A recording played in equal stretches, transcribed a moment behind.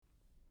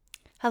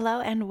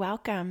Hello and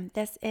welcome.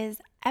 This is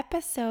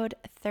episode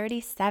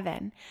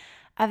 37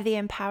 of the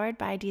Empowered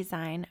by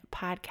Design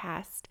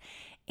podcast.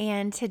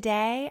 And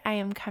today I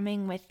am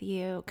coming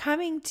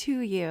to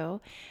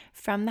you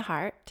from the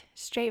heart,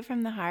 straight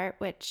from the heart,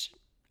 which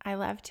I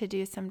love to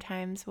do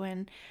sometimes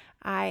when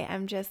I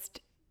am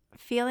just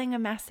feeling a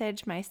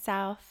message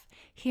myself,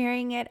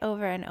 hearing it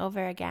over and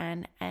over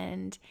again,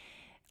 and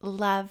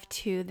love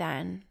to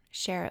then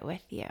share it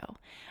with you.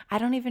 I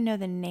don't even know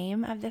the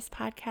name of this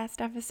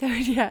podcast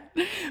episode yet,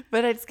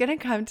 but it's going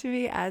to come to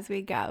me as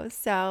we go.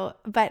 So,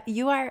 but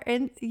you are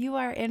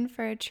in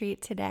for a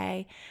treat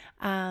today.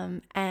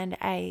 And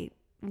I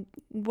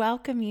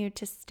welcome you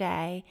to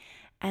stay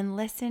and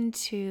listen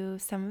to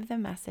some of the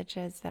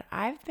messages that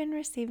I've been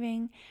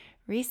receiving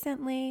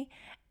recently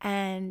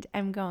and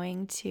I'm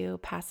going to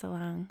pass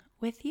along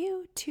with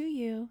you to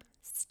you.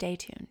 Stay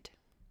tuned.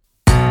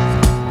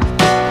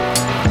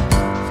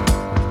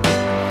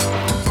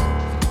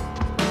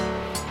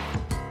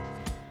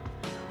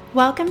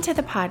 Welcome to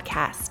the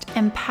podcast,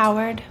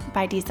 Empowered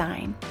by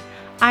Design.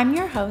 I'm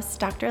your host,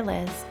 Dr.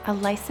 Liz, a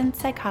licensed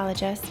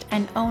psychologist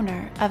and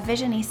owner of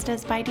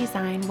Visionistas by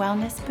Design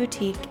Wellness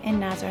Boutique in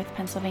Nazareth,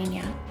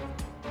 Pennsylvania.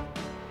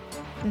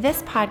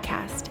 This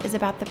podcast is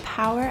about the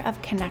power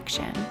of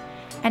connection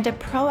and a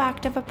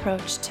proactive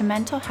approach to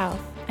mental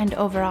health and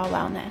overall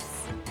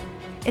wellness.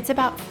 It's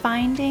about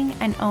finding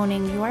and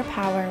owning your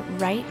power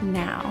right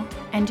now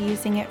and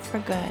using it for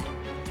good,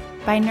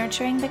 by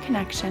nurturing the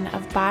connection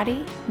of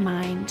body,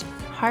 mind,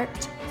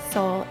 heart,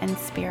 soul, and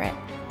spirit.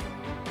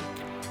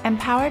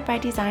 Empowered by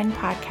Design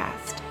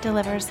podcast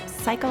delivers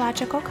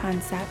psychological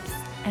concepts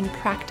and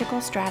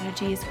practical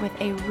strategies with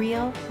a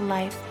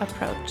real-life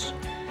approach,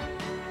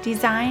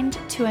 designed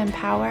to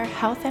empower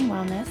health and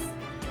wellness,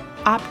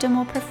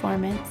 optimal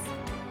performance,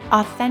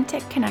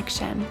 authentic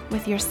connection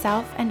with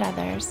yourself and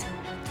others,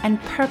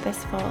 and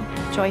purposeful,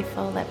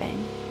 joyful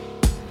living.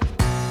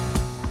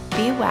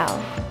 Be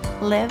well.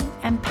 Live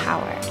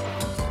empowered.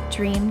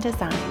 Dream,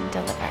 design,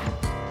 deliver.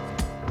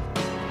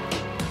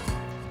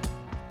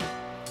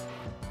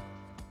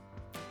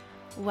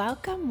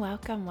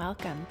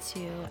 Welcome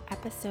to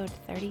episode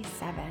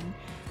 37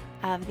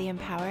 of the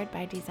Empowered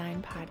by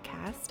Design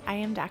podcast. I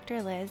am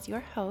Dr. Liz, your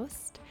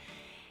host,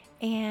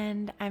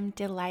 and I'm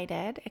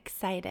delighted,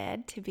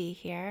 excited to be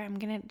here. I'm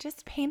going to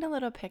just paint a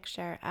little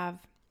picture of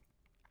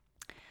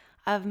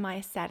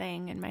my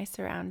setting and my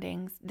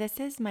surroundings.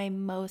 This is my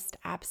most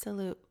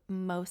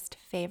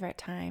favorite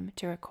time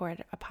to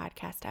record a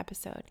podcast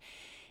episode.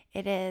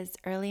 It is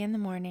early in the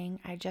morning.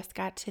 I just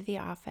got to the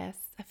office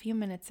a few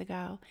minutes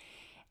ago,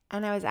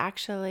 and I was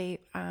actually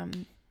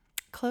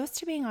close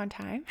to being on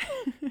time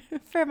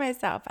for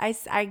myself.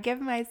 I give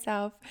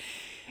myself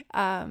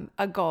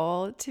a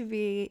goal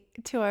to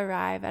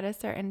arrive at a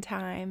certain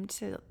time,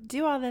 to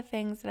do all the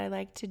things that I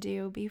like to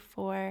do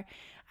before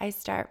I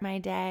start my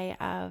day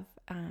of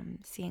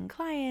seeing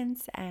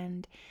clients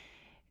and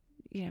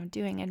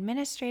doing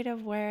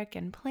administrative work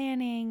and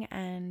planning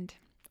and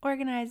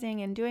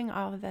organizing and doing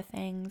all of the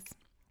things.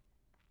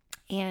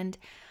 And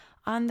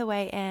on the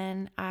way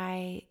in,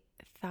 I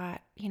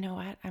thought, you know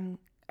what, I'm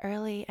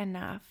early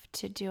enough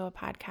to do a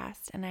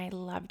podcast, and I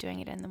love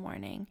doing it in the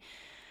morning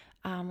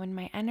when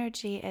my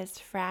energy is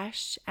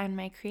fresh and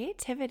my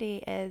creativity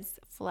is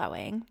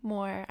flowing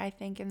more, I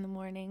think, in the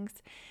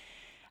mornings.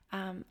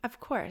 Of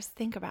course,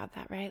 think about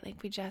that, right?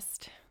 Like we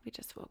just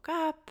woke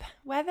up,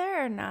 whether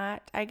or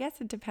not, I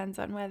guess it depends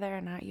on whether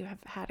or not you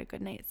have had a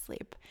good night's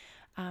sleep.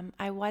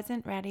 I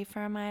wasn't ready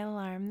for my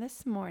alarm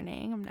this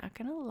morning. I'm not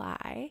going to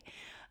lie.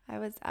 I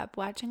was up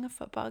watching a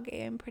football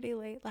game pretty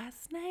late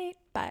last night,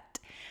 but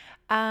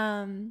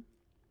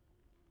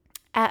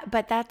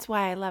that's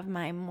why I love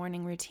my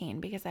morning routine,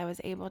 because I was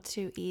able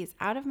to ease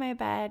out of my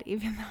bed,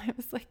 even though I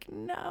was like,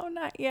 no,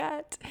 not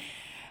yet,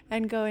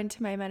 and go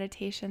into my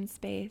meditation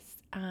space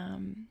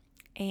and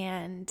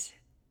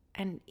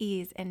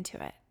ease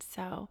into it.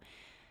 So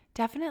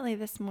definitely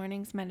this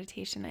morning's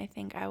meditation, I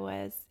think I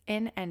was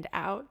in and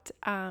out.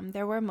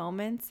 There were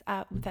moments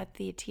that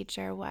the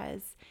teacher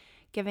was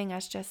giving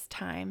us just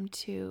time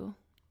to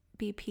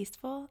be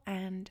peaceful,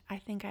 and I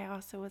think I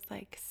also was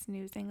like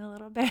snoozing a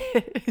little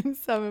bit in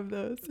some of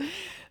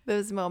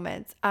those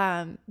moments.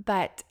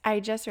 But I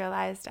just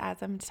realized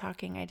as I'm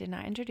talking, I did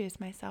not introduce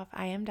myself.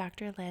 I am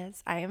Dr.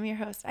 Liz. I am your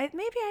host. Maybe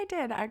I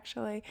did,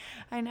 actually.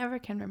 I never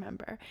can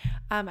remember.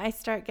 I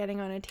start getting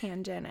on a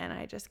tangent and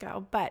I just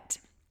go. But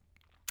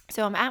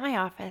so I'm at my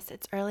office.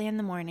 It's early in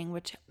the morning,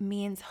 which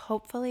means,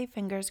 hopefully,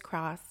 fingers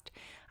crossed,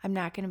 I'm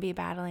not going to be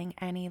battling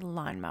any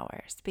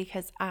lawnmowers,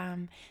 because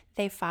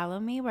they follow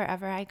me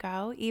wherever I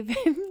go. Even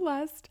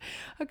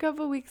a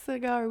couple weeks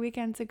ago or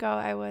weekends ago,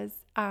 I was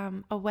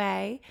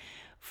away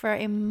for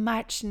a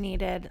much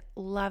needed,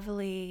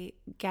 lovely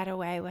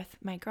getaway with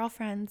my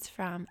girlfriends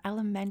from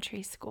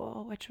elementary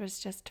school, which was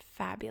just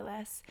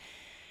fabulous.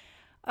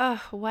 Oh,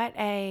 what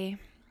a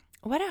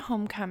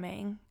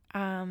homecoming.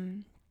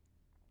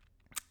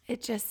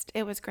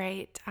 It was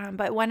great.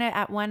 But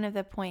at one of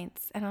the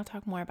points, and I'll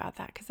talk more about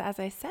that, because as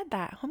I said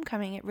that,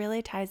 homecoming, it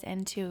really ties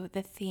into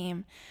the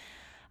theme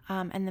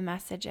and the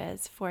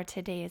messages for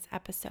today's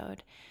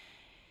episode.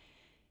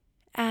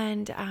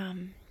 And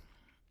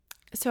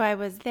so I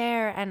was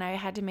there and I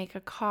had to make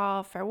a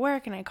call for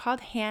work, and I called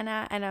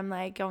Hannah and I'm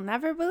like, you'll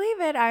never believe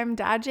it, I'm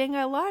dodging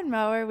a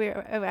lawnmower.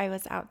 I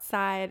was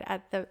outside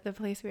at the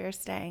place we were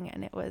staying,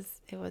 and it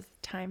was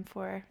time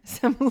for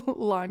some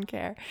lawn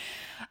care.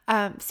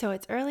 So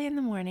it's early in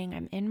the morning.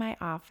 I'm in my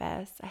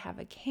office. I have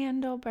a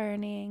candle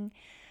burning.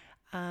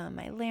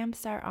 My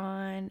lamps are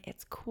on.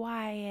 It's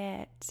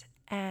quiet,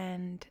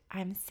 and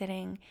I'm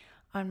sitting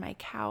on my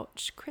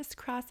couch,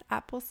 crisscross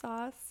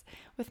applesauce,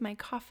 with my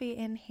coffee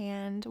in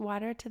hand,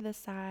 water to the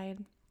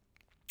side.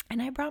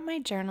 And I brought my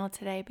journal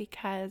today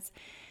because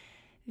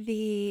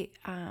the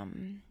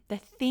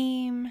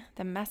theme,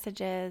 the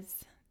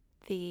messages,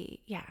 the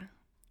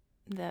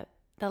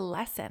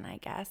lesson, I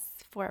guess,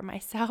 for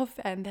myself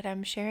and that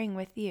I'm sharing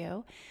with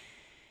you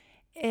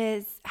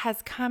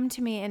has come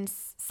to me in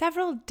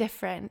several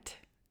different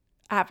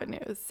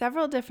avenues,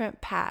 several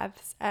different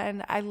paths.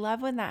 And I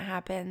love when that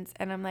happens.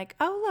 And I'm like,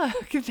 oh,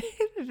 look,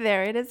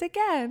 there it is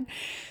again.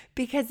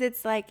 Because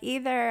it's like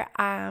either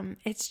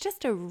it's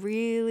just a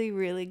really,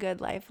 really good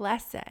life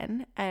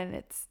lesson, and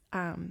it's,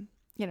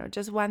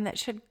 just one that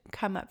should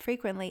come up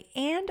frequently,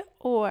 and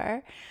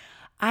or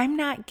I'm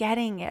not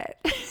getting it.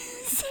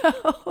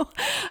 So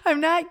I'm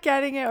not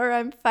getting it, or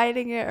I'm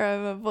fighting it, or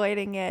I'm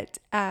avoiding it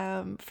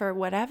for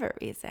whatever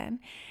reason.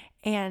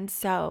 And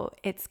so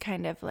it's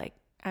kind of like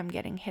I'm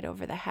getting hit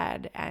over the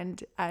head,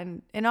 and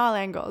in all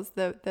angles,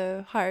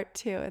 the heart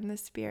too, and the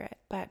spirit.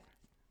 But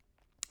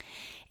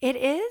it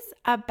is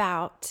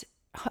about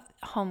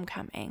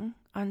homecoming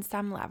on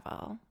some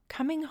level,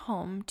 coming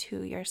home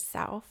to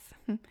yourself.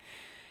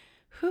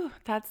 Whew,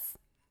 that's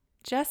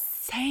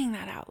just saying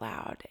that out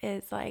loud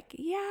is like,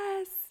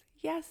 yes,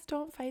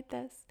 don't fight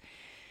this.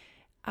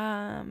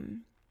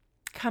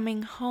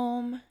 Coming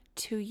home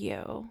to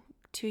you,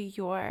 to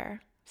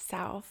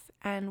yourself,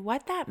 and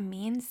what that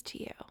means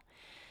to you.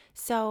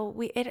 So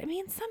it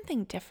means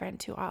something different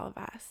to all of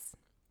us.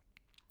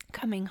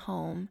 Coming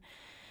home,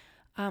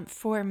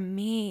 for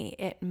me,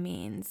 it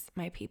means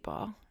my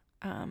people.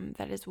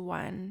 That is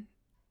one,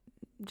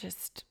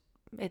 just,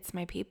 it's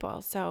my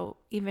people. So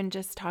even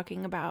just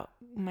talking about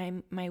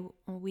my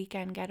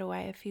weekend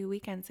getaway a few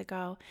weekends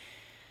ago,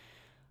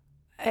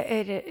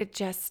 it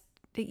just,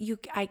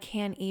 I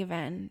can't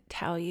even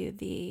tell you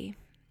the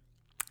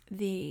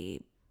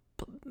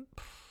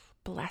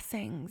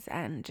blessings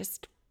and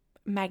just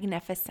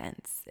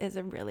magnificence is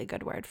a really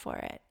good word for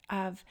it,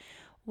 of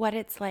what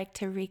it's like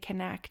to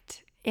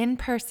reconnect in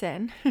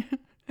person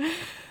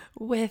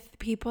with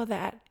people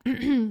that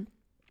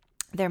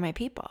they're my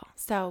people.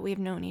 So we've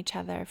known each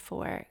other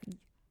for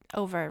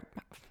over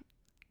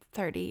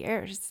 30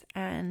 years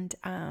and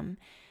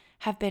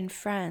have been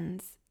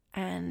friends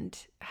and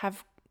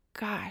have,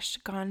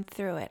 gone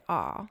through it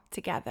all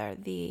together.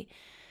 The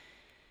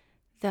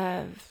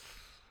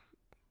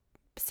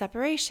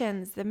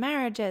separations, the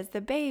marriages, the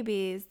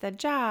babies, the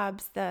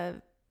jobs,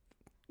 the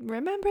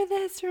remember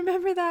this,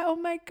 remember that, oh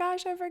my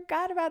gosh, I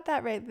forgot about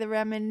that, right? The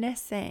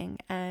reminiscing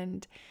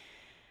and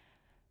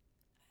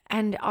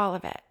all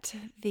of it,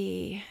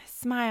 the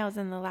smiles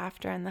and the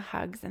laughter and the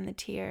hugs and the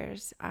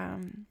tears.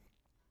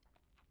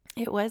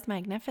 It was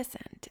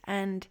magnificent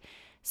and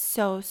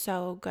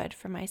so good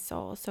for my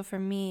soul. So for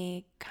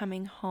me,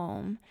 coming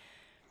home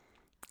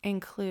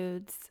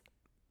includes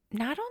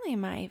not only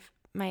my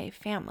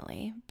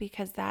family,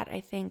 because that, I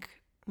think,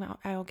 well,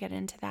 I will get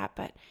into that,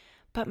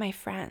 but my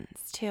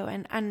friends too.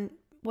 And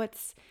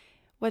what's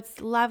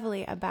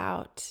lovely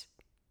about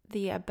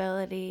the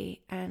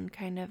ability and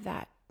kind of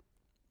that,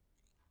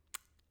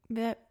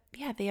 the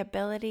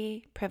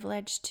ability,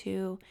 privilege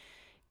to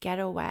get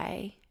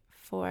away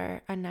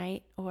for a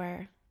night,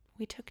 or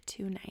we took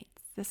 2 nights.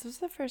 This was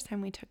the first time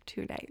we took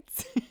 2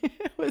 nights.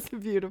 It was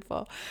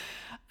beautiful.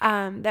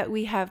 That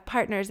we have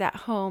partners at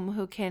home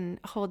who can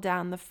hold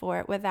down the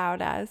fort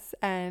without us.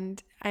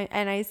 And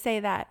I say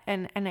that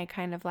and I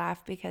kind of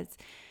laugh because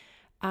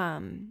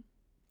I'm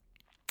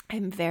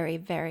very,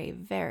 very,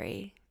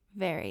 very,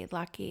 very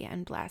lucky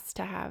and blessed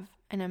to have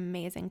an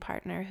amazing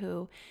partner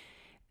who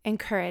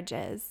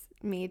encourages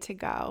me to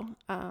go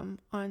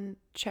on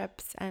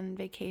trips and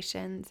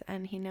vacations,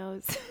 and he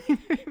knows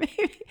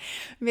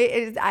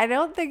maybe I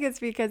don't think it's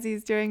because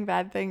he's doing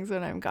bad things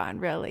when I'm gone.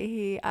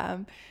 Really,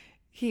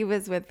 he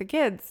was with the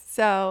kids,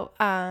 so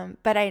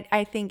but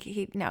I think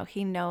he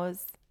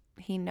knows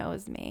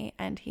me,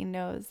 and he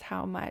knows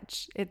how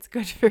much it's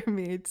good for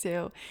me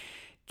to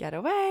get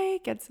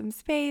away, get some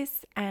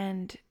space,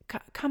 and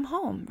come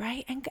home,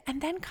 right?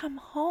 And then come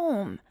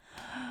home.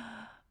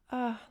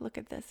 Oh, look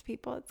at this,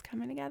 people. It's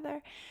coming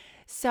together.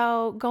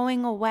 So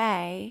getting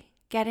away,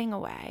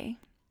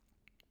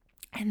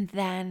 and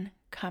then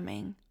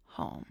coming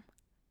home.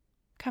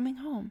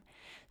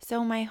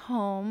 So my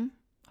home,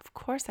 of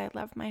course, I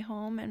love my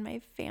home and my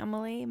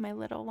family, my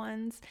little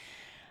ones,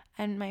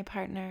 and my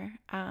partner,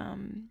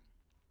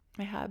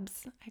 my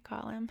hubs, I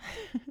call him.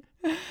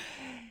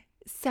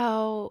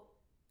 So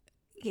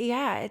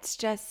yeah, it's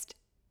just,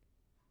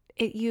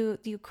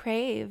 you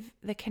crave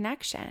the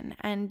connection,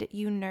 and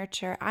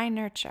I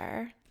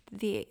nurture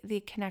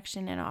the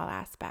connection in all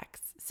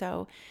aspects.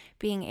 So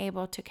being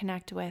able to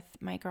connect with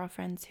my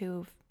girlfriends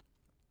who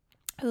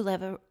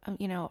live,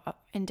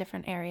 in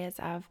different areas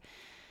of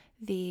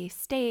the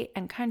state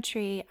and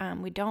country.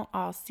 We don't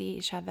all see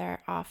each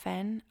other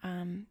often,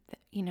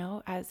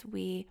 as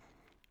we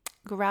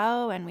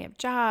grow and we have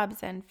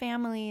jobs and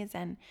families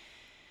and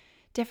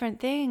different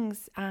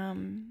things.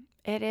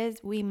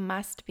 We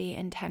must be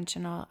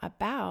intentional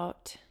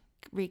about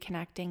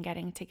reconnecting,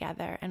 getting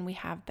together, and we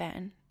have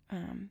been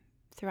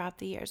throughout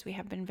the years. We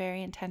have been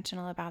very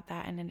intentional about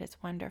that, and it is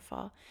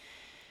wonderful.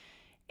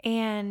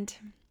 And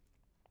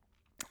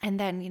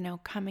then,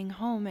 coming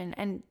home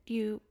and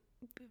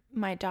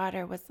my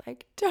daughter was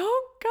like,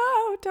 "Don't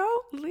go,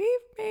 don't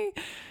leave me."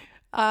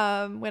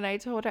 When I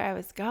told her I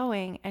was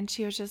going, and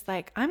she was just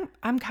like,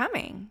 I'm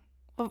coming.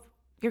 Well,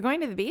 you're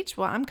going to the beach?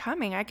 Well, I'm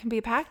coming. I can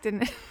be packed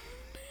and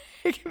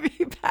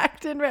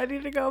ready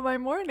to go by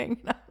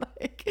morning. And I'm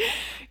like,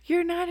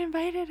 "You're not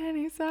invited,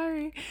 honey.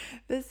 Sorry.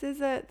 This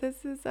is a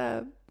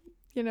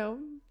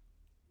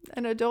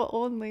an adult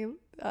only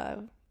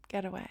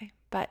getaway."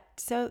 But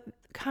so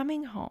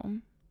coming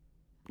home,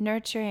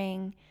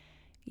 nurturing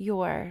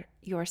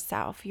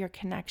yourself, your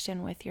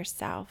connection with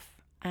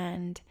yourself,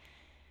 and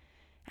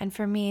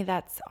for me,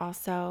 that's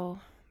also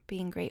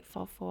being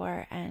grateful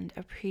for and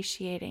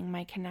appreciating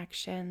my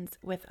connections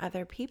with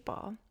other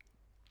people.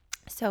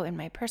 So in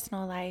my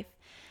personal life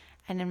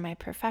and in my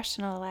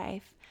professional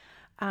life.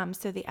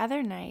 So the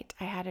other night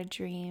I had a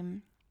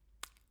dream,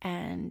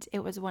 and it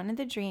was one of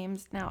the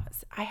dreams. Now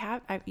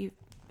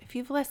if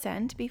you've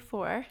listened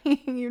before,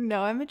 you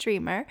know I'm a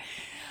dreamer.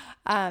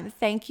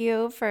 Thank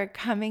you for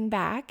coming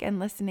back and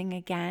listening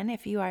again.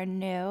 If you are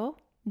new,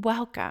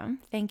 welcome.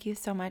 Thank you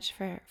so much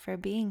for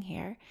being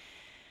here.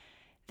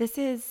 This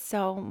is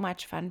so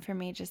much fun for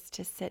me just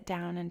to sit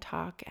down and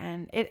talk.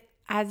 And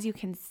as you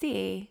can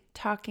see,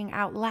 talking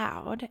out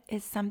loud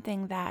is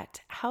something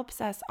that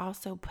helps us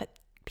also put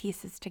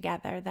pieces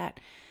together that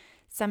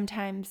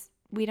sometimes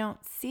we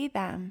don't see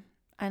them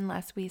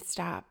unless we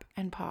stop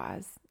and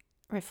pause,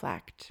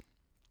 reflect,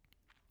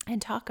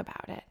 and talk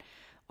about it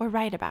or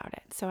write about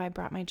it. So I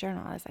brought my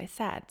journal, as I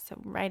said, so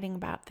writing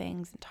about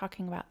things and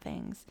talking about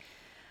things.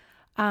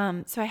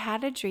 So I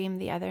had a dream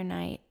the other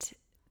night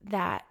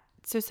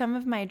so some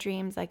of my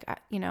dreams, like,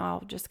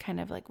 I'll just kind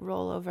of like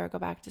roll over, go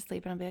back to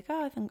sleep, and I'll be like,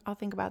 oh, I'll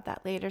think about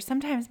that later.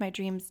 Sometimes my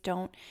dreams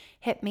don't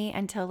hit me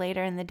until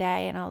later in the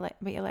day, and I'll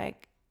be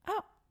like,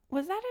 oh,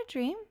 was that a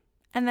dream?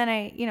 And then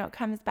it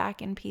comes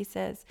back in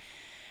pieces.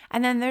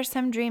 And then there's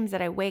some dreams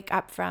that I wake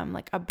up from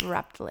like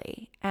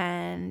abruptly,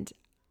 and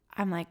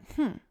I'm like,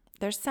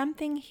 there's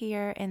something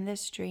here in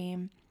this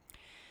dream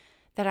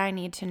that I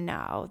need to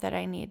know, that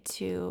I need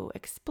to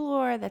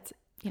explore. That's,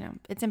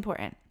 it's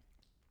important.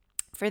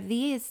 For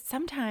these,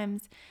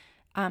 sometimes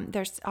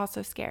they're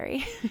also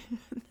scary,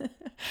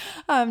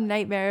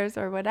 nightmares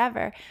or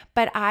whatever.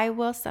 But I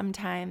will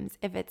sometimes,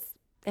 if it's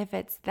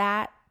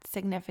that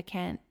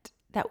significant,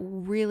 that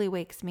really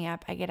wakes me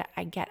up, I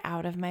get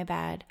out of my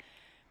bed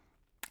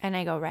and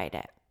I go write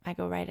it. I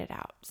go write it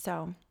out.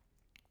 So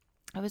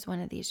it was one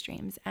of these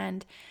dreams.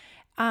 And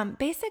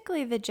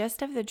basically the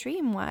gist of the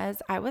dream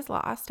was I was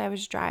lost. I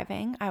was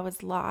driving. I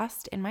was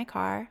lost in my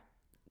car,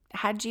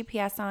 had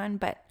GPS on,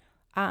 but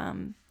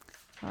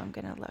I'm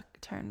going to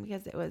turn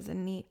because it was a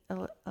neat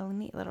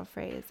little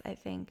phrase, I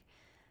think,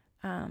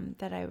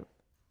 that I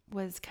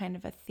was kind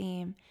of a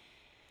theme.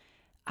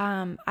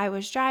 I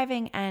was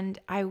driving and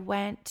I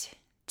went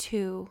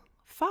too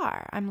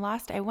far. I'm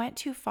lost. I went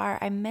too far.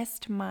 I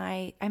missed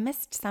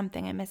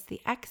something. I missed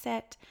the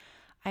exit.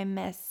 I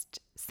missed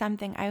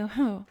something. As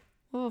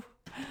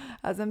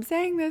I'm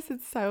saying this,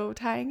 it's so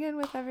tying in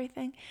with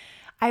everything.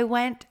 I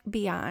went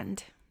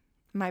beyond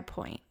my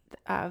point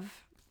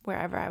of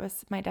wherever I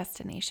was, my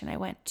destination. I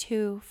went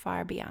too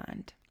far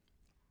beyond.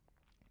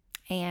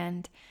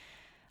 And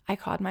I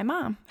called my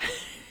mom.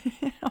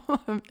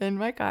 In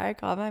my car, I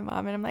called my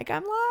mom and I'm like,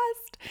 I'm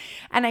lost.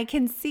 And I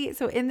can see,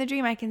 so in the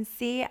dream, I can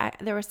see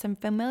there were some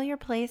familiar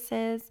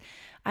places.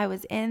 I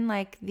was in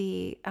like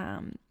the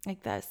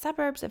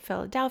suburbs of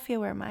Philadelphia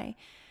where my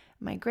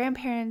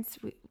grandparents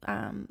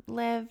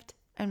lived,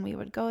 and we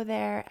would go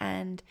there.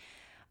 And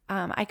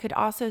I could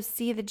also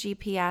see the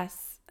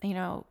GPS,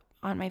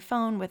 on my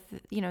phone with,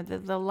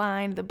 the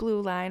line, the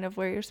blue line of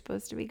where you're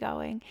supposed to be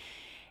going.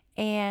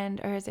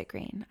 Or is it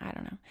green? I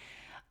don't know.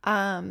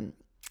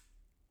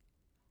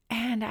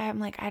 And I'm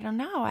like, I don't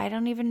know. I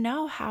don't even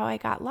know how I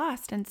got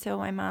lost. And so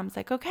my mom's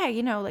like, okay,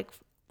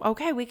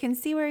 okay, we can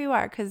see where you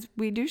are because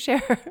we do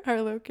share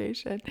our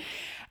location.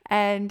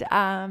 And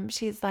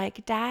she's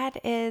like,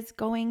 Dad is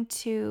going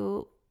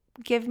to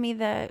give me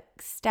the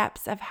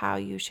steps of how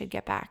you should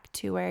get back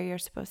to where you're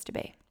supposed to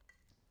be.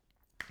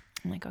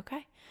 I'm like,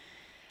 okay.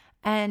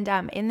 And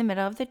in the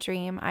middle of the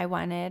dream, I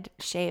wanted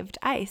shaved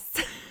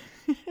ice.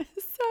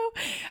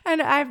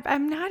 And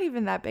I'm not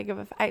even that big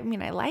of I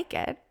mean, I like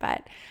it,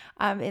 but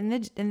in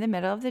the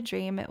middle of the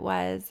dream,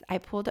 I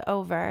pulled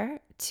over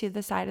to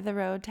the side of the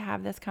road to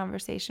have this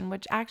conversation,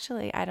 which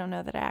actually, I don't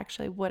know that I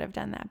actually would have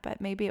done that,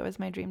 but maybe it was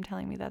my dream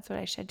telling me that's what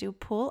I should do.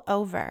 Pull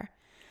over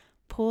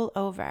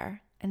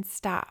and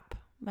stop,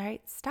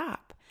 right?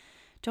 Stop.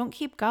 Don't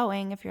keep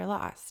going if you're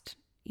lost.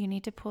 You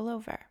need to pull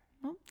over.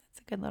 Well, that's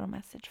a good little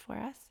message for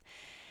us.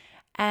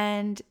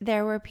 And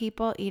there were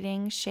people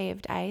eating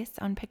shaved ice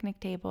on picnic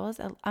tables.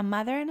 A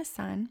mother and a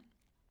son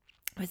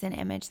was an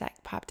image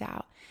that popped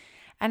out.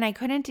 And I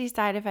couldn't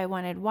decide if I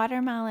wanted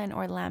watermelon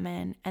or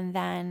lemon. And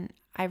then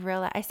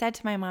I said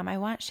to my mom, I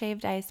want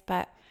shaved ice,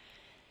 but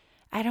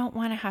I don't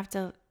want to have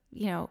to,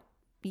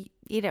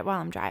 eat it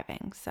while I'm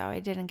driving. So I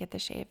didn't get the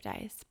shaved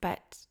ice.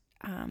 But,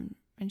 and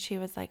she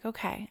was like,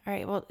 okay, all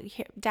right, well,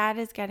 here, Dad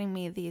is getting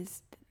me the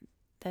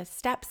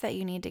steps that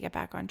you need to get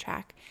back on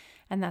track.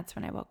 And that's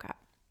when I woke up.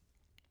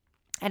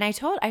 And I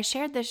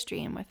shared this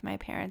dream with my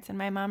parents, and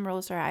my mom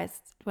rolls her eyes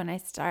when I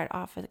start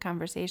off with a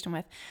conversation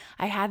with,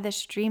 I had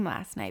this dream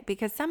last night,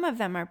 because some of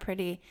them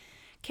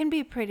can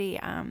be pretty,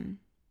 I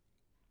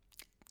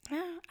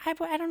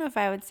don't know if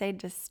I would say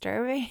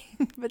disturbing,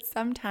 but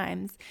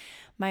sometimes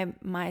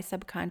my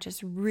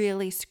subconscious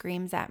really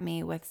screams at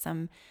me with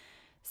some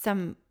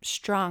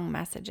strong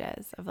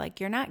messages of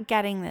like, you're not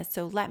getting this,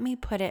 so let me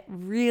put it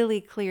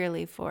really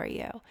clearly for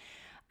you.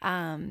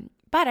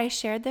 But I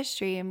shared this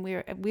dream.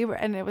 We were,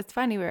 and it was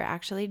funny. We were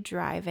actually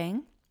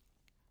driving.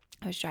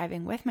 I was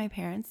driving with my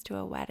parents to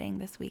a wedding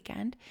this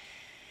weekend.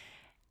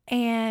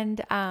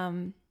 And,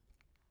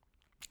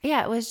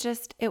 it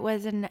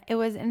was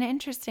an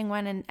interesting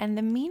one. And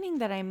the meaning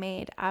that I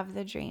made of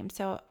the dream.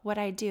 So what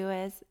I do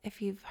is,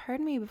 if you've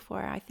heard me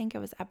before, I think it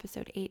was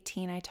episode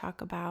 18, I talk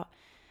about,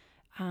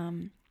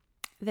 the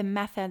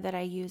method that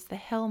I use, the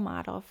Hill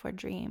model for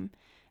dream,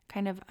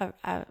 kind of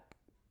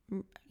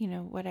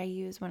what I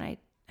use when I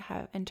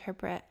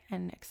interpret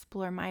and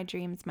explore my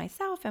dreams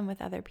myself and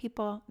with other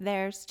people,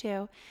 theirs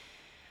too.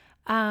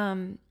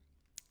 But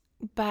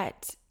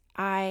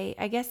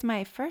I guess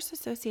my first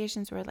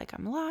associations were like,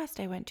 I'm lost,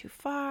 I went too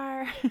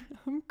far,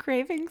 I'm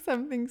craving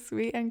something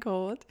sweet and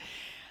cold.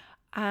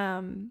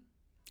 I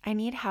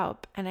need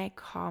help, and I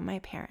call my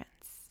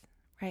parents,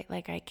 right?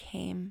 Like I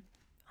came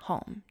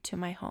home to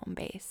my home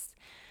base.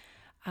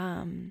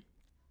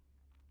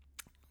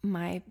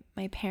 My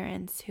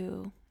parents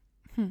who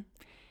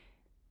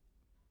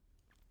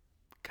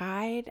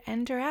guide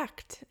and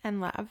direct and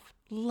love.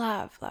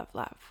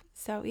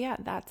 So yeah,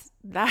 that's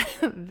that.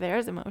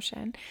 There's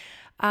emotion.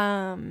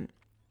 I'm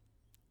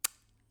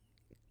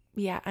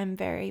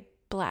very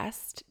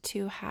blessed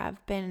to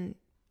have been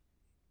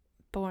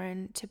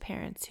born to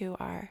parents who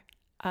are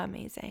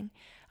amazing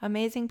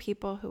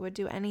people who would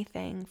do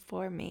anything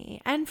for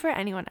me and for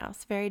anyone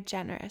else. Very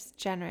generous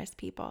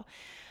people.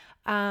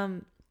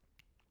 But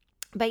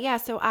yeah,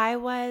 so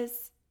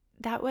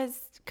that was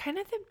kind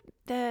of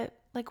the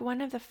like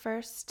one of the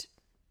first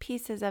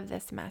pieces of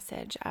this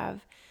message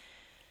of,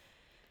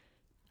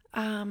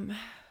 not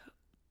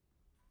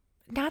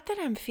that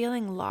I'm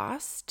feeling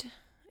lost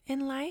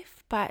in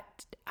life,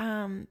 but,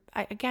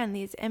 again,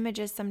 these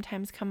images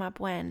sometimes come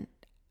up when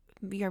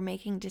you're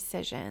making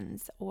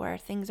decisions or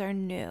things are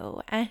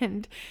new,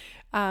 and,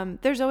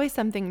 there's always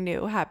something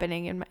new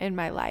happening in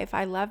my life.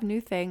 I love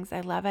new things. I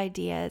love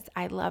ideas.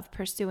 I love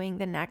pursuing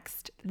the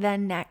next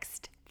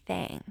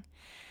thing.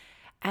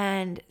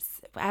 And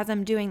as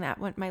I'm doing that,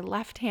 with my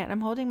left hand,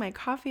 I'm holding my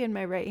coffee in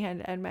my right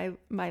hand, and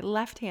my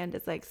left hand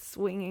is like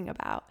swinging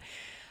about.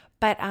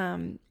 But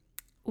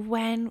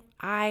when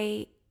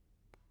my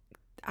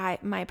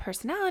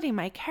personality,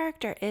 my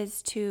character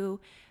is to,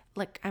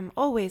 like, I'm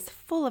always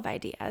full of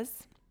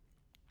ideas.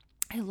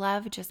 I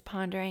love just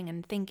pondering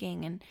and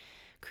thinking and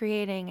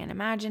creating and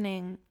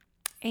imagining.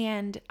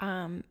 And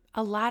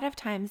a lot of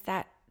times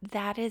that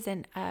is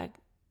an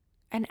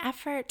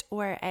effort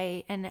or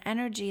an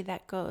energy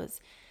that goes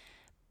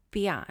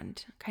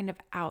beyond, kind of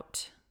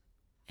out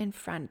in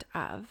front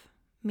of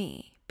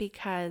me.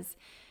 Because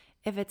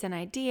if it's an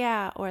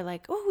idea or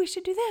like, oh, we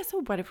should do this.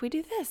 Oh, what if we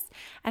do this?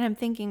 And I'm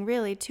thinking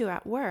really too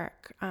at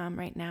work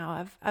right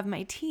now of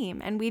my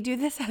team. And we do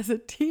this as a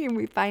team.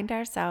 We find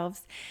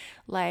ourselves,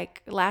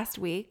 like last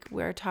week,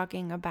 we're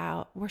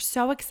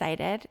so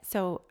excited.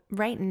 So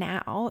right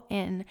now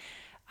in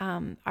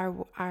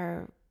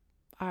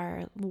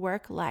our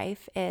work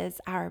life is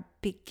our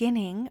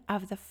beginning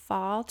of the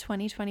fall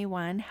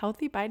 2021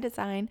 Healthy by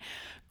Design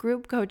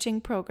group coaching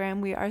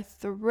program. We are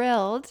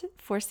thrilled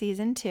for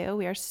season 2.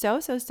 We are so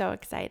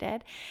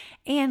excited.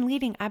 And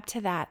leading up to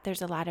that,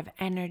 there's a lot of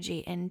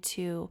energy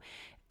into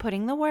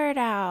putting the word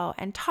out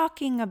and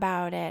talking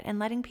about it and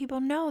letting people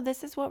know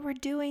this is what we're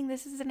doing.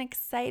 This is an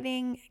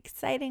exciting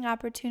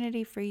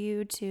opportunity for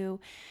you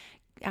to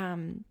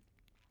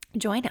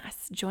join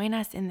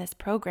us in this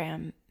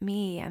program,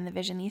 me and the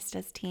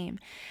Visionistas team.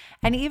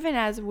 And even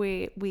as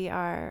we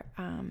are,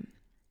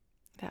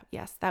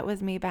 that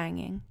was me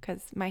banging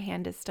because my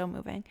hand is still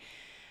moving,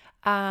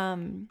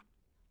 banging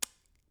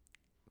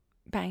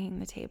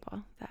the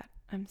table that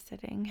I'm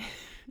sitting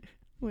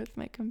with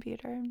my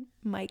computer and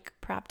mic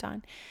propped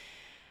on.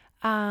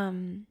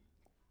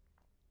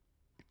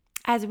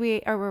 As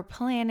we're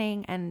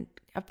planning and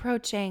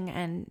approaching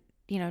and,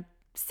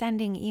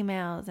 sending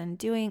emails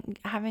and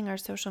having our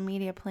social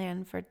media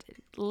plan for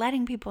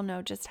letting people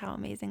know just how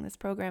amazing this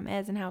program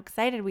is and how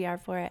excited we are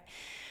for it.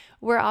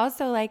 We're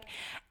also like,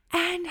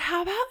 and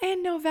how about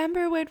in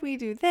November would we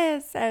do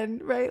this?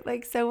 And right,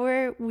 like,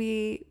 so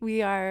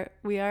we are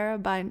a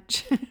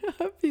bunch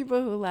of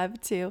people who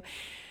love to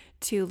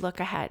look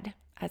ahead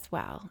as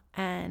well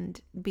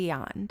and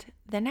beyond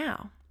the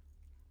now.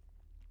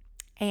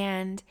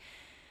 And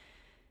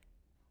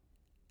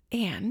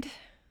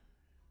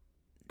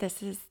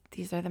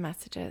these are the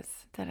messages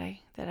that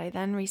I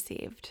then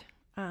received.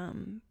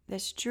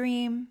 This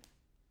dream,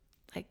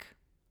 like,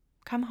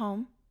 come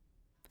home,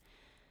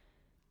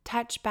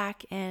 touch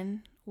back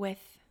in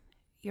with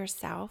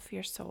yourself,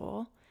 your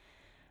soul,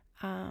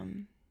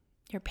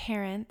 your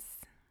parents,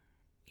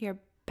 your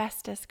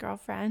bestest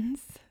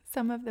girlfriends,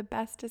 some of the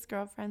bestest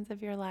girlfriends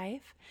of your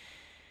life,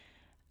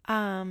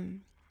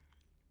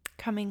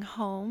 coming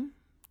home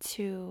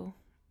to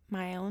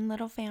my own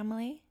little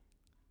family,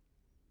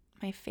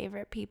 my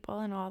favorite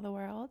people in all the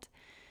world,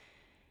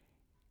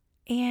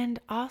 and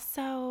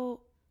also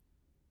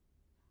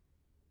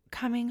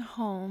coming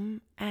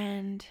home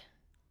and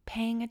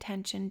paying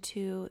attention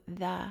to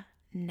the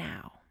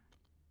now.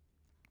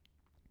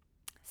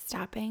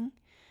 Stopping,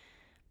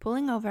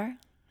 pulling over,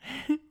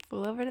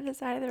 pull over to the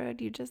side of the road.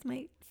 You just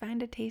might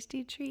find a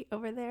tasty treat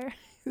over there.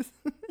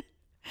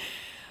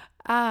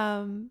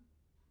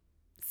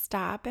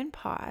 Stop and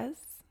pause.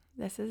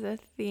 This is a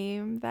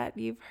theme that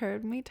you've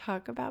heard me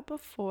talk about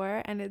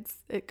before, and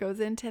it goes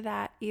into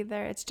that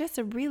either it's just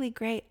a really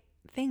great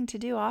thing to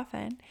do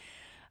often,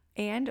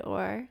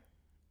 or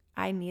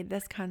I need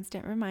this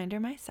constant reminder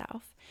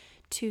myself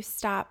to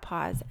stop,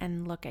 pause,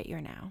 and look at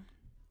your now.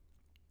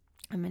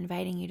 I'm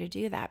inviting you to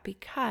do that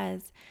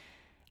because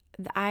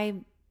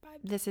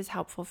this is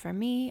helpful for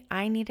me.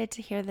 I needed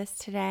to hear this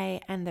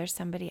today, and there's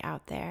somebody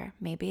out there,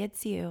 maybe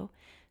it's you,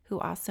 who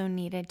also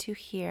needed to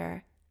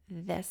hear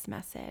this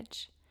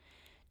message.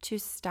 To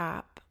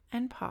stop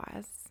and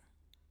pause,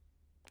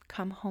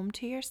 come home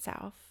to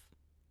yourself,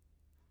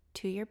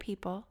 to your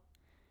people,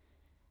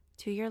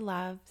 to your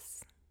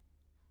loves,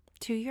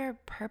 to your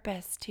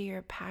purpose, to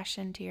your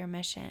passion, to your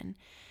mission,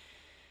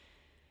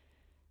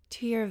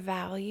 to your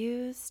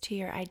values, to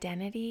your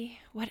identity,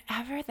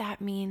 whatever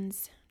that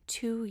means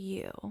to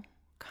you,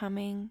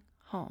 coming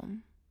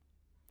home,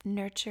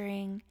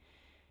 nurturing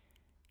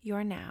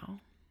your now.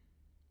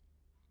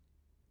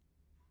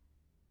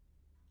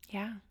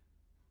 Yeah.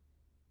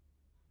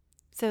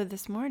 So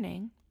this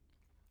morning,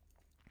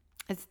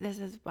 this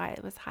is why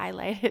it was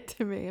highlighted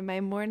to me in my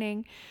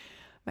morning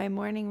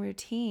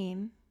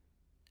routine.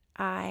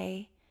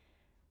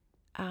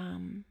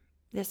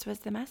 This was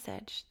the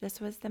message.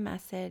 This was the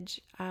message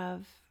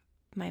of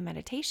my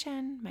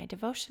meditation, my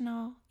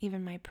devotional,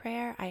 even my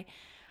prayer.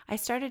 I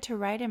started to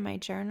write in my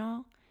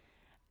journal,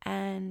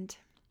 and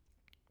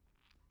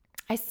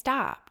I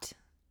stopped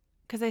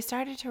because I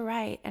started to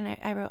write, and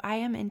I wrote, I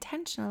am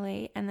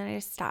intentionally, and then I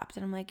just stopped,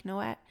 and I'm like, you know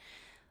what?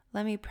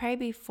 Let me pray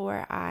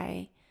before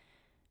I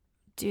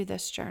do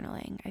this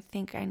journaling. I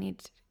think I need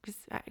to,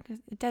 because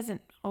it doesn't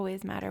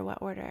always matter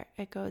what order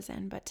it goes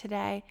in, but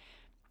today,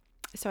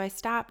 so I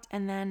stopped,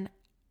 and then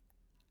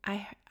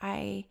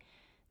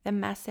the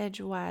message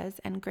was,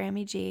 and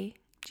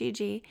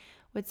Gigi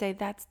would say,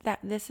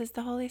 this is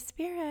the Holy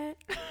Spirit.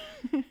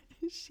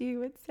 She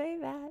would say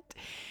that.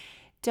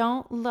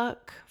 Don't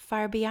look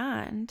far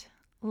beyond.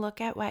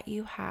 Look at what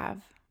you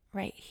have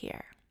right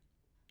here.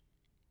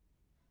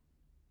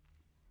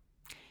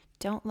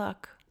 Don't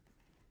look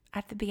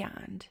at the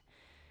beyond.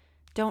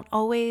 Don't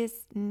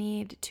always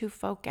need to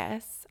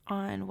focus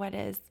on what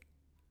is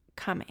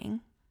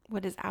coming,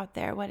 what is out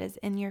there, what is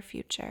in your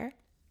future.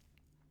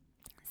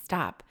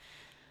 Stop,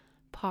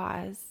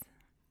 pause,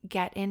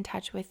 get in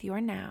touch with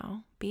your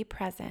now, be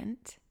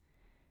present,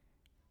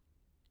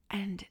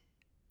 and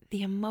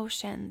the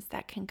emotions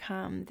that can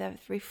come, the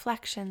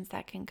reflections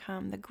that can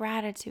come, the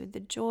gratitude, the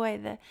joy,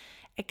 the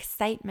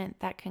excitement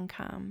that can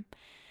come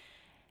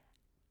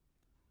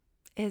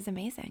is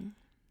amazing.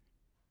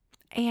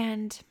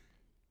 And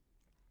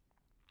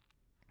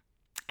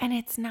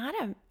it's not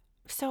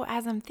so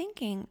as I'm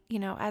thinking,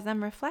 as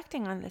I'm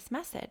reflecting on this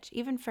message,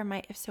 even for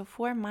my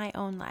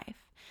own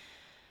life,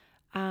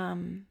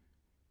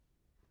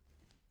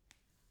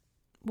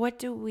 what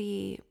do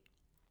we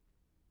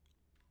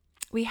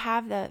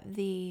have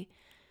the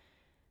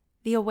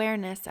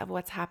awareness of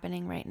what's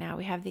happening right now.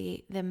 We have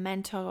the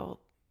mental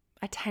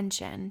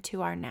attention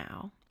to our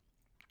now.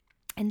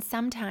 And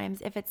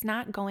sometimes if it's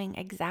not going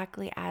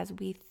exactly as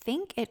we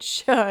think it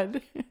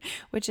should,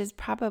 which is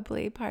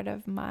probably part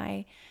of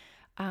my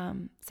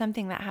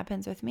something that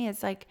happens with me,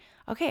 it's like,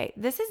 okay,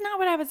 this is not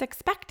what I was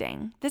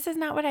expecting. This is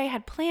not what I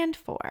had planned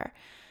for.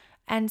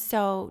 And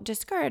so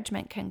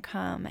discouragement can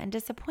come and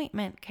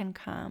disappointment can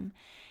come.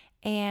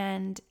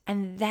 And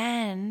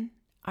then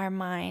our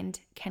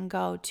mind can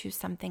go to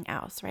something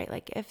else, right?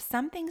 Like if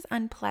something's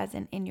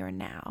unpleasant in your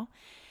now,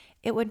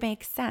 it would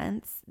make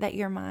sense that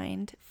your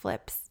mind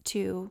flips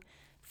to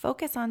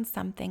focus on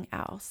something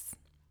else.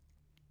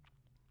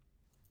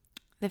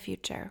 The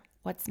future,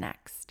 what's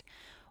next,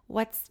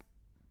 what's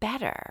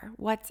better,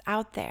 what's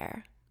out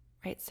there,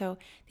 right? So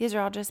these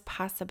are all just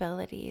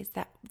possibilities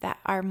that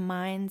our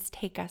minds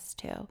take us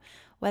to,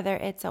 whether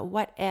it's a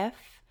what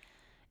if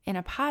in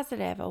a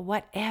positive, a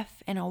what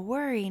if in a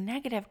worry,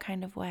 negative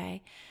kind of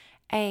way,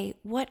 a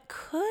what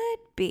could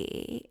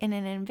be in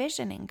an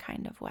envisioning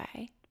kind of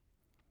way.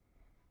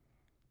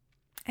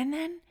 And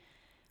then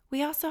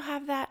we also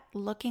have that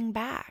looking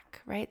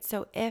back, right?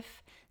 So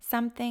if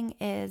something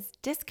is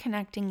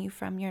disconnecting you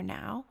from your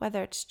now,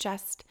 whether it's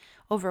just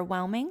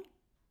overwhelming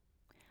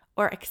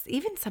or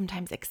even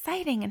sometimes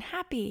exciting and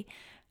happy,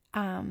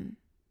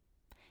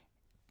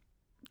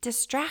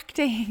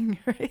 distracting,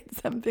 right?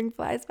 Something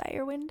flies by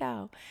your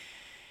window.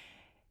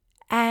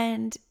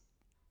 And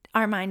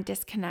our mind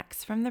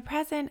disconnects from the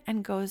present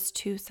and goes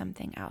to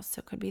something else. So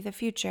it could be the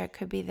future. It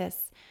could be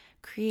this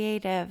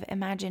creative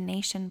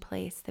imagination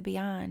place, the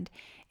beyond.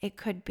 It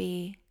could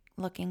be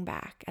looking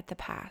back at the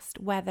past,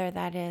 whether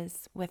that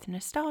is with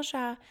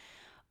nostalgia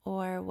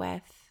or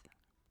with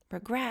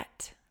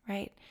regret,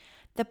 right?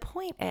 The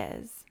point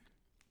is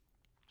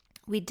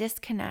we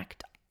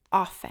disconnect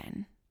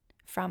often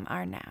from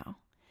our now.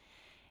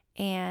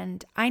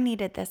 And I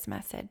needed this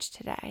message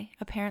today.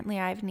 Apparently,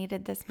 I've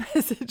needed this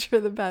message for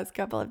the past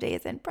couple of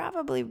days and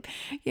probably,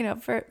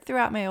 for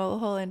throughout my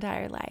whole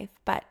entire life.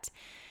 But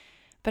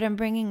I'm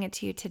bringing it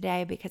to you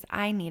today because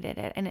I needed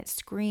it and it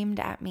screamed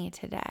at me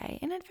today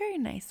in a very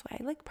nice way,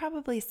 like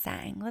probably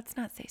sang. Let's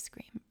not say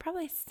scream.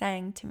 Probably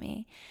sang to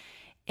me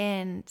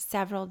in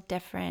several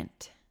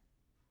different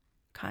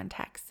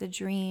contexts. The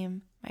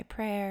dream, my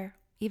prayer,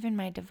 even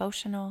my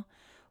devotional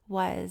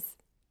was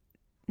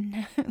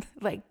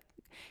like,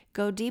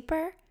 go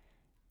deeper,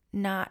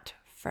 not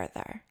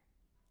further.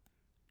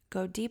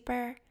 Go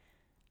deeper,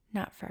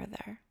 not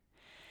further.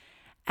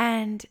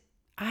 And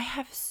I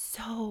have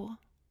so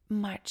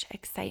much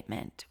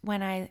excitement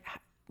when I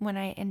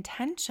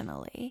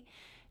intentionally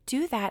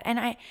do that.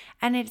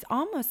 And it's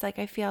almost like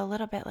I feel a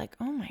little bit like,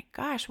 oh my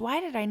gosh, why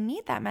did I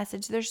need that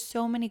message? There's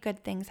so many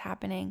good things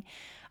happening,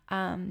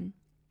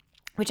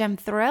 which I'm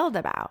thrilled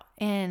about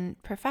in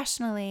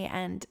professionally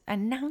and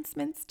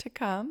announcements to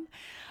come.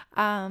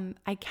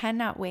 I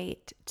cannot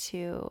wait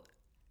to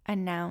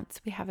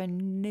announce we have a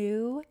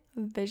new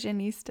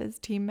Visionistas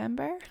team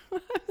member.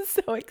 I'm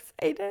so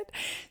excited.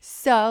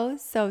 So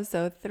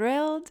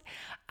thrilled.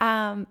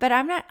 But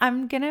I'm not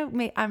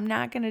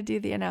going to do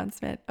the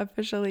announcement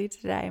officially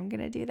today. I'm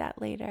going to do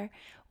that later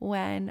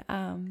when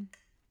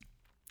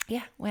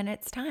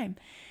it's time.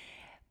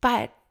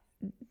 But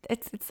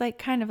it's like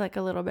kind of like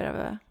a little bit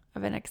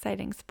of an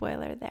exciting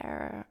spoiler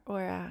there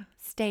or a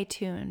stay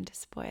tuned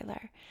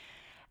spoiler.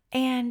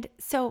 And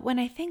so when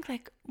I think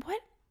like, what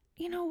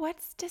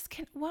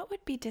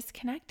would be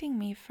disconnecting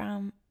me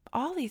from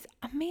all these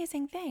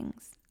amazing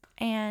things?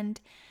 And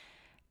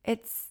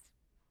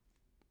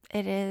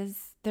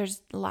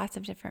there's lots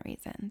of different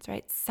reasons,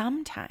 right?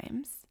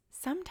 Sometimes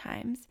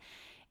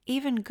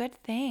even good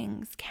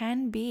things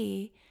can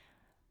be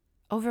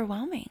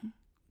overwhelming.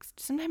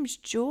 Sometimes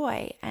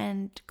joy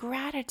and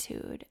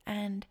gratitude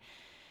and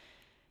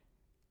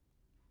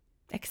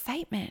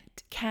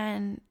excitement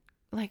can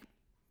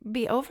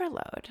be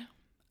overload.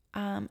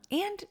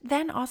 And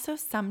then also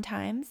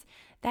sometimes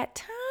that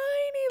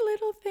tiny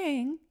little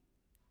thing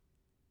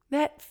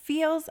that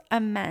feels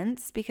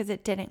immense because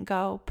it didn't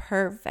go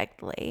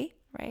perfectly,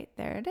 right?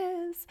 There it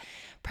is,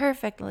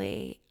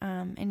 perfectly.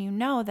 And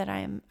that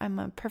I'm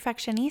a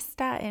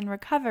perfectionista in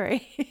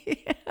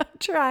recovery. I'm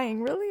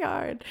trying really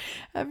hard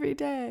every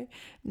day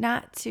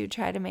not to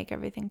try to make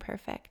everything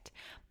perfect,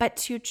 but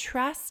to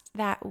trust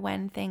that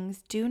when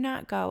things do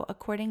not go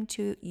according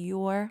to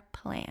your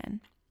plan,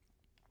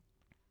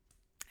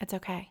 it's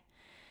okay.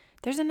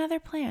 There's another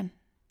plan.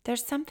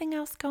 There's something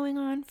else going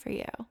on for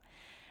you.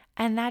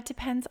 And that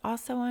depends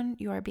also on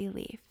your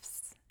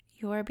beliefs.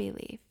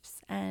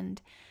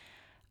 And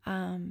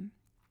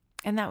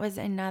that was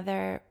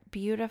another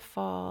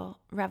beautiful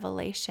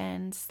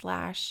revelation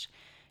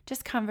 /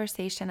 just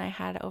conversation I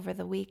had over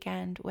the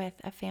weekend with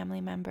a family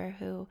member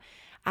who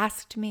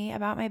asked me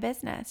about my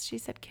business. She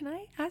said, "Can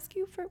I ask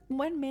you for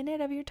 1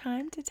 minute of your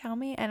time to tell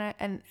me?" And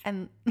I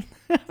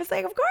was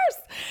like, "Of course."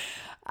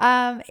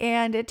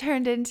 And it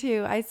turned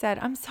into, I said,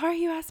 "I'm sorry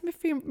you asked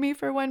me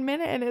for 1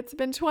 minute and it's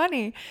been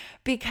 20,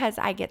 because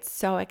I get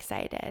so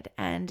excited,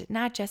 and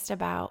not just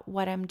about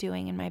what I'm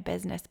doing in my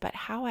business, but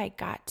how I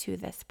got to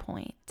this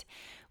point,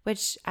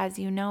 which, as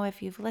you know,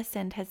 if you've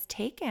listened, has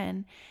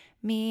taken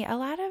me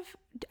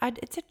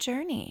it's a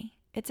journey.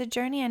 It's a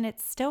journey and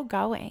it's still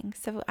going.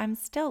 So I'm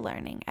still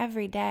learning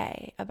every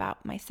day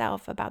about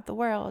myself, about the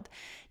world,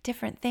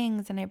 different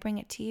things, and I bring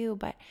it to you.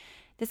 But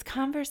this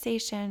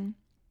conversation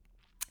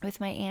with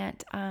my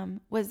aunt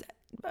was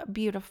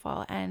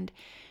beautiful, and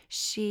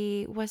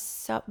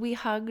we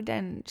hugged,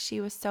 and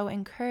she was so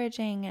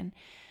encouraging,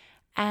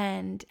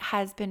 and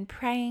has been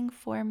praying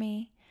for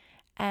me.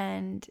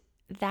 And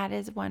that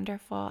is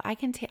wonderful.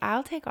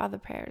 I'll take all the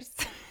prayers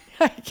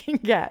I can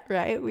get,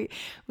 right?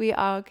 We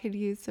all could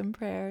use some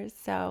prayers.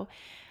 So,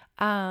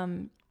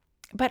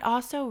 but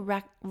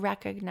also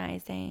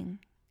recognizing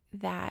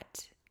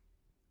that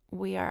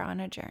we are on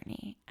a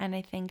journey. And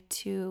I think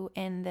too,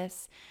 in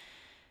this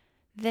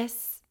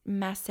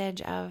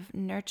message of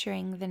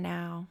nurturing the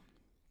now,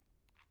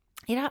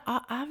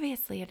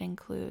 obviously it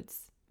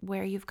includes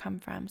where you've come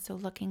from. So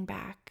looking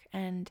back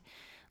and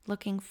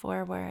looking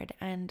forward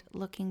and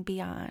looking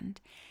beyond,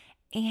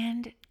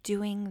 and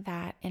doing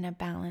that in a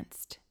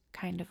balanced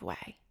kind of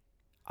way.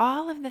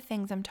 All of the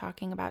things I'm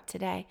talking about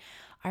today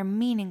are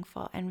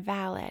meaningful and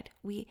valid.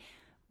 We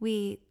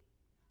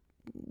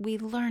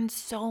learn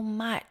so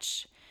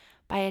much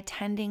by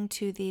attending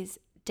to these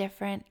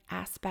different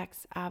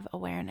aspects of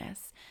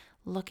awareness,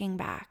 looking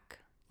back,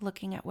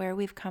 looking at where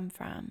we've come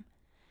from,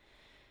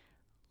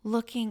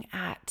 looking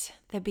at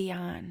the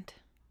beyond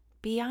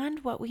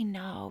what we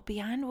know,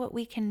 beyond what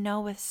we can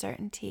know with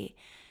certainty,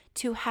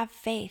 to have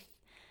faith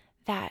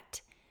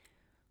that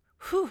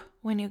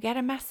when you get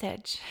a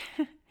message,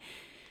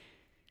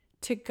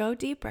 to go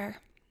deeper.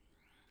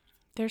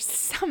 There's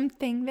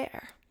something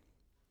there.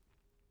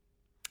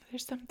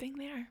 There's something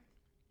there.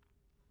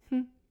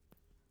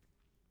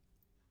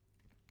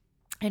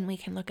 And we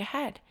can look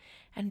ahead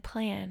and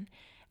plan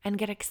and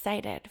get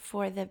excited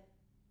for the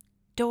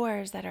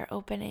doors that are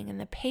opening and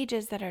the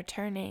pages that are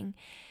turning.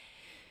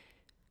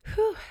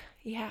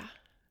 Yeah.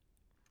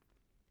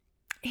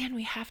 And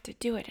we have to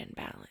do it in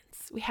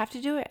balance.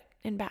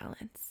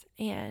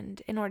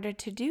 And in order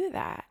to do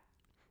that,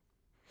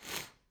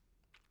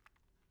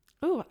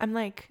 I'm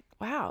like,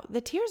 wow,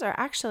 the tears are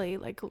actually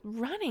like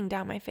running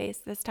down my face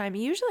this time.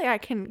 Usually I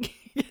can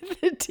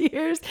get the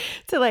tears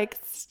to like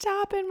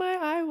stop in my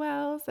eye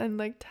wells and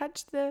like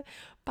touch the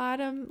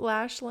bottom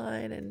lash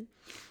line.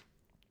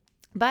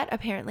 But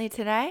apparently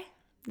today,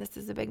 this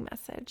is a big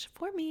message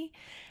for me.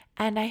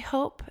 And I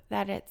hope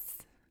that it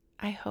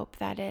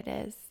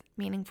is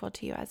meaningful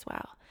to you as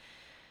well,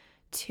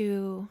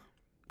 to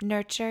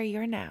nurture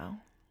your now,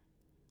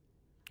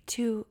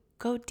 to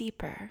go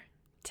deeper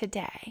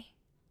today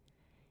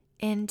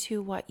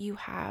into what you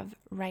have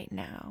right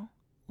now,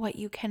 what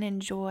you can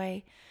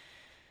enjoy,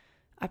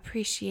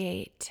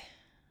 appreciate,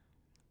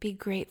 be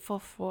grateful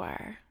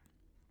for,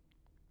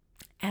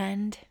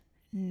 and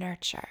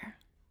nurture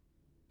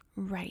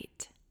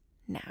right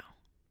now.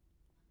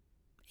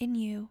 In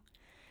you,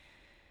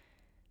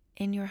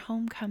 in your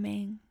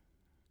homecoming,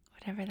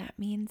 whatever that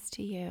means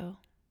to you,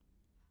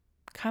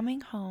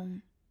 coming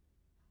home.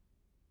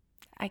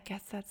 I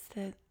guess that's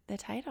the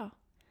title.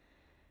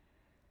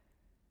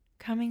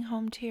 Coming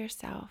home to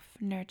yourself,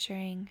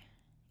 nurturing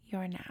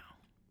your now.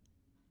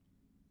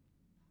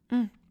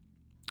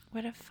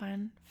 What a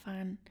fun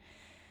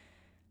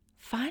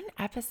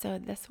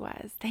episode this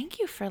was. Thank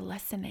you for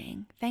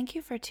listening. Thank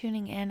you for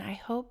tuning in. I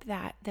hope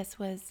that this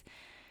was,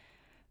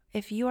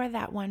 if you are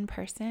that one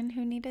person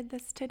who needed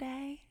this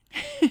today,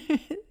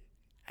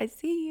 I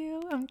see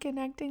you. I'm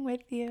connecting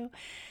with you.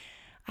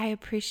 I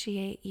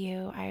appreciate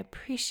you. I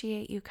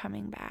appreciate you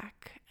coming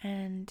back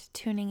and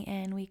tuning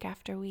in week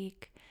after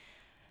week.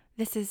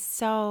 This is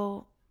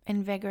so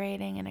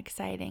invigorating and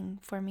exciting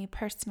for me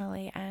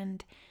personally,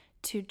 and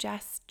to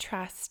just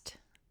trust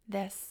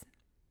this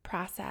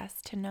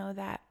process, to know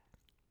that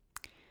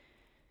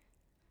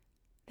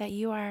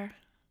you are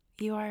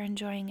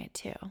enjoying it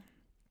too.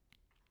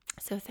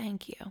 So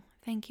thank you.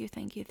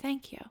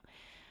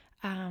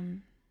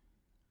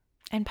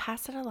 And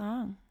pass it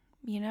along.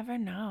 You never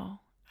know.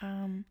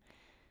 I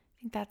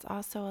think that's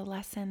also a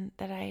lesson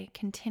that I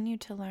continue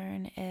to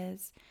learn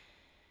is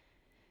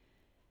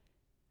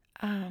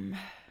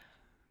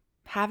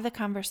have the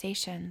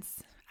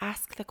conversations,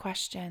 ask the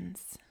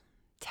questions,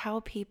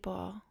 tell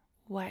people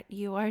what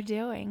you are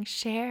doing,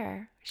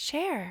 share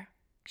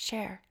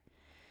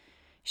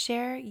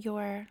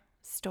your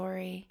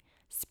story,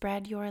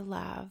 spread your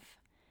love,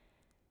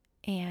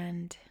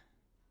 and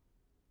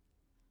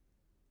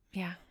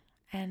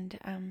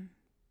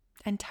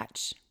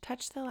touch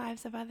the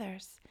lives of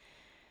others.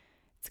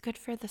 It's good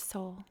for the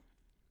soul.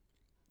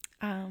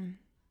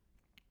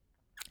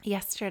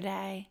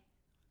 Yesterday,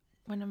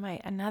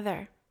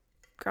 another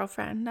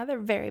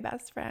very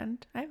best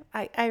friend,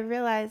 I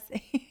realized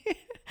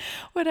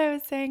what I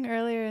was saying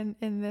earlier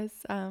in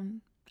this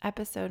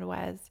episode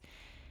was,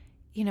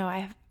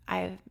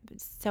 I'm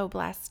so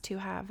blessed to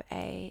have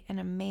an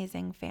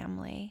amazing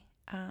family.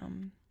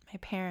 My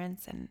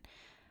parents, and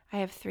I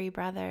have 3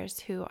 brothers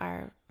who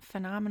are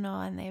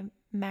phenomenal, and they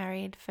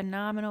married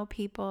phenomenal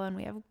people, and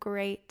we have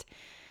great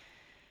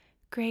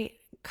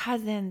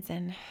cousins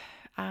and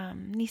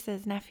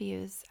nieces,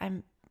 nephews.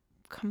 I'm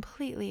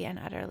completely and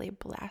utterly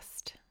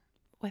blessed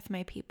with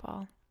my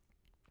people.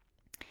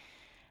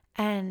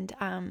 And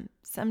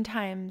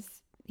sometimes,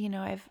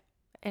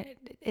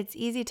 it's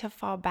easy to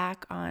fall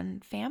back on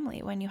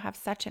family when you have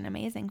such an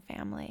amazing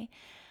family.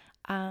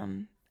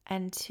 And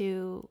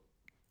to,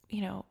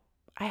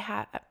 and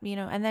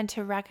then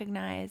to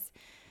recognize,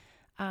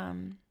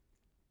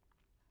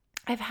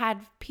 I've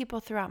had people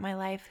throughout my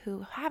life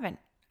who haven't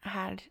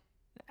had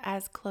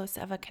as close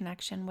of a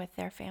connection with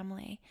their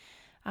family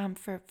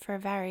for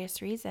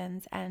various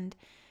reasons. And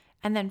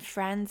then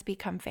friends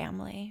become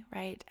family,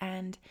 right?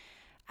 And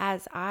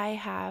as I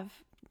have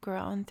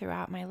grown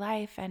throughout my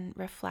life and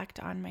reflect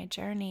on my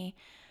journey,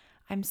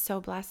 I'm so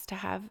blessed to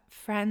have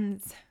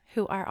friends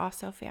who are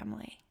also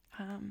family.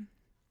 I'm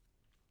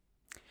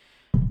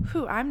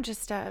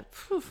just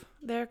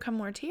there come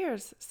more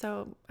tears.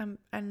 So and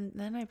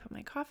then I put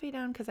my coffee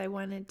down because I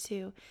wanted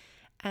to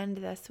end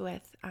this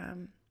with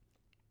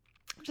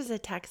just a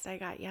text I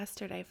got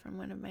yesterday from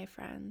one of my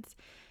friends.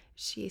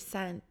 She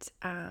sent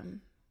a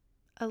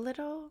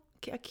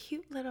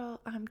cute little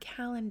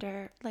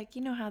calendar, like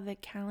you know how the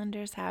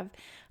calendars have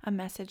a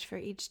message for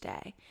each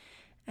day.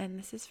 And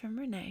this is from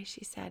Renee.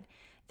 She said,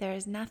 "There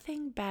is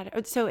nothing better."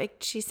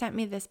 She sent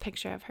me this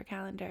picture of her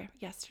calendar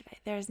yesterday.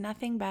 "There is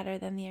nothing better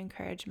than the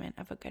encouragement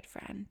of a good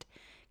friend.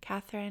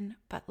 Catherine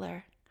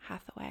Butler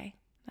Hathaway."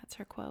 That's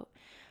her quote.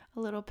 A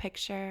little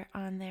picture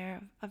on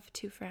there of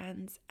two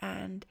friends.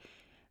 And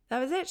that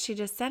was it. She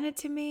just sent it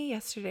to me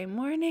yesterday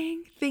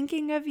morning.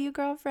 "Thinking of you,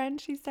 girlfriend,"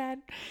 she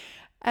said.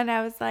 And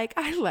I was like,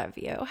 "I love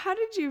you. How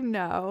did you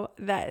know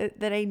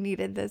that I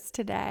needed this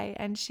today?"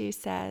 And she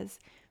says,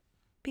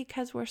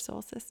 "Because we're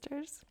soul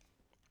sisters."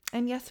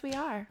 And yes, we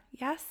are.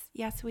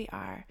 Yes, we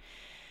are.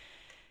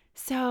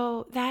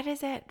 So that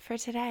is it for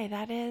today.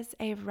 That is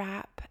a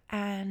wrap.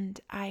 And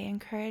I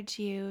encourage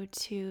you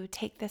to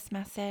take this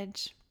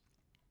message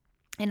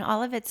in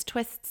all of its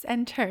twists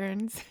and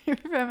turns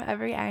from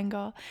every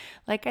angle.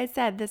 Like I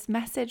said, this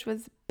message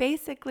was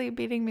basically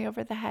beating me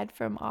over the head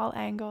from all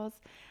angles.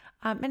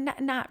 And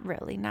not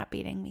really, not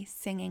beating me,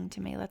 singing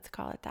to me. Let's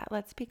call it that.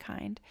 Let's be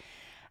kind.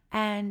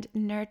 And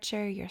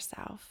nurture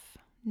yourself.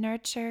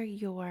 Nurture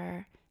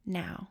your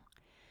now.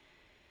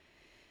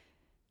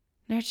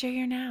 Nurture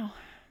your now.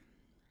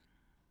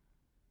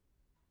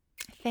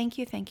 Thank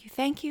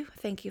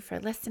you for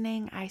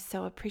listening. I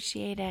so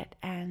appreciate it.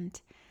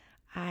 And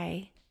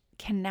I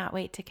cannot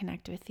wait to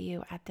connect with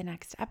you at the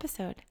next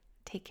episode.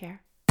 Take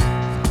care.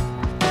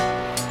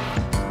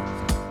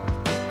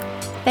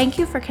 Thank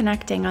you for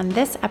connecting on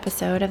this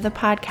episode of the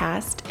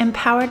podcast,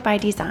 Empowered by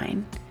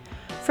Design.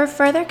 For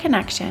further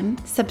connection,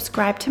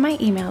 subscribe to my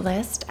email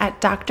list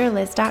at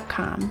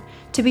drliz.com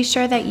to be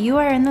sure that you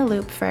are in the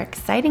loop for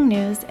exciting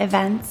news,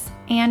 events,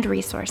 and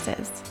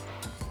resources.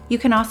 You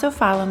can also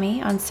follow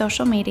me on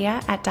social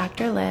media at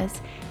Dr.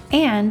 Liz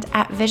and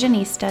at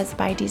Visionistas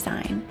by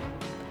Design.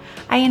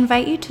 I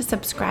invite you to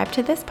subscribe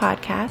to this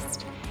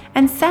podcast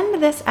and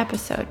send this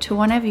episode to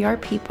one of your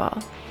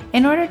people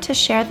in order to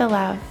share the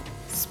love,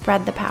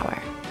 spread the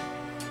power.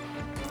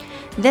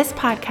 This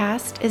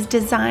podcast is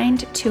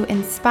designed to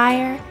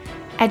inspire,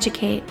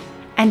 educate,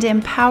 and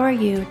empower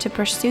you to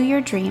pursue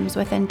your dreams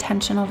with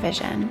intentional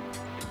vision.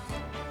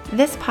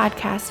 This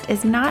podcast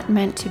is not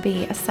meant to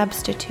be a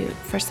substitute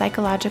for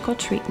psychological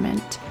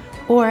treatment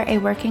or a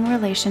working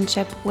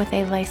relationship with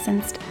a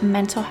licensed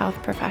mental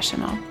health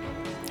professional.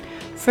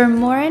 For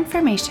more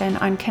information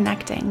on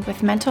connecting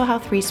with mental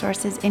health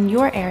resources in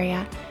your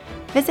area,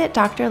 visit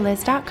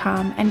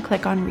drliz.com and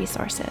click on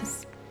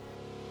resources.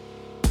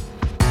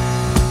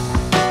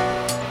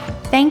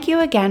 Thank you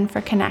again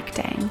for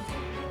connecting.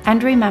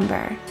 And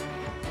remember,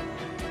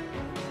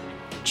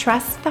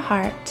 trust the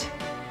heart,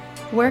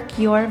 work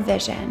your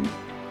vision,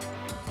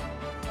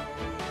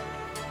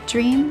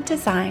 dream,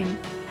 design,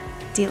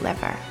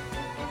 deliver.